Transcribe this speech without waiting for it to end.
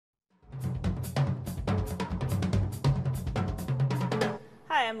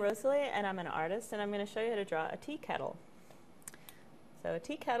Hi, I'm Rosalie and I'm an artist, and I'm going to show you how to draw a tea kettle. So a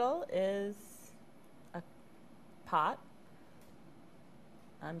tea kettle is a pot.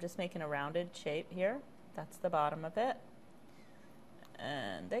 I'm just making a rounded shape here. That's the bottom of it.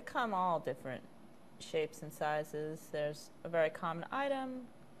 And they come all different shapes and sizes. There's a very common item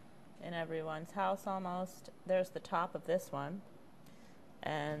in everyone's house almost. There's the top of this one.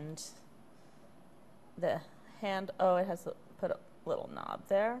 And the hand, it has put a little knob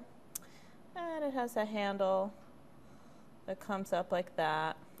there. And it has a handle that comes up like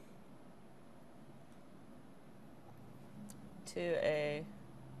that to a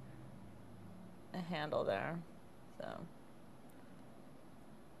handle there. So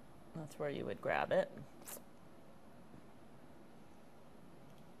that's where you would grab it.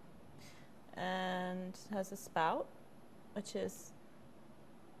 And has a spout, which is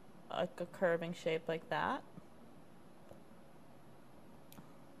like a curving shape like that.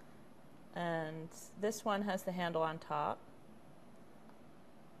 And this one has the handle on top,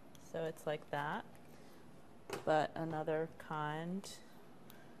 so it's like that. But another kind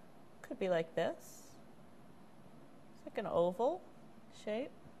could be like this. It's like an oval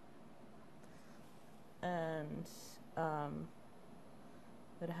shape, and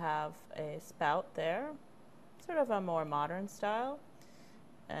would have a spout there, sort of a more modern style,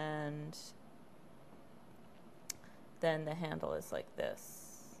 and then the handle is like this.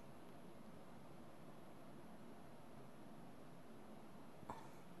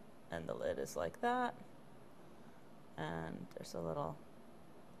 And the lid is like that, and there's a little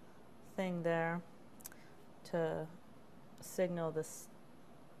thing there to signal the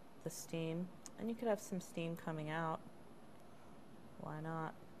steam, and you could have some steam coming out. Why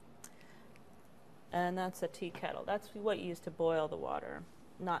not? And that's a tea kettle. That's what you use to boil the water,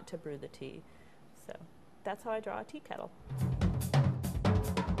 not to brew the tea. So that's how I draw a tea kettle.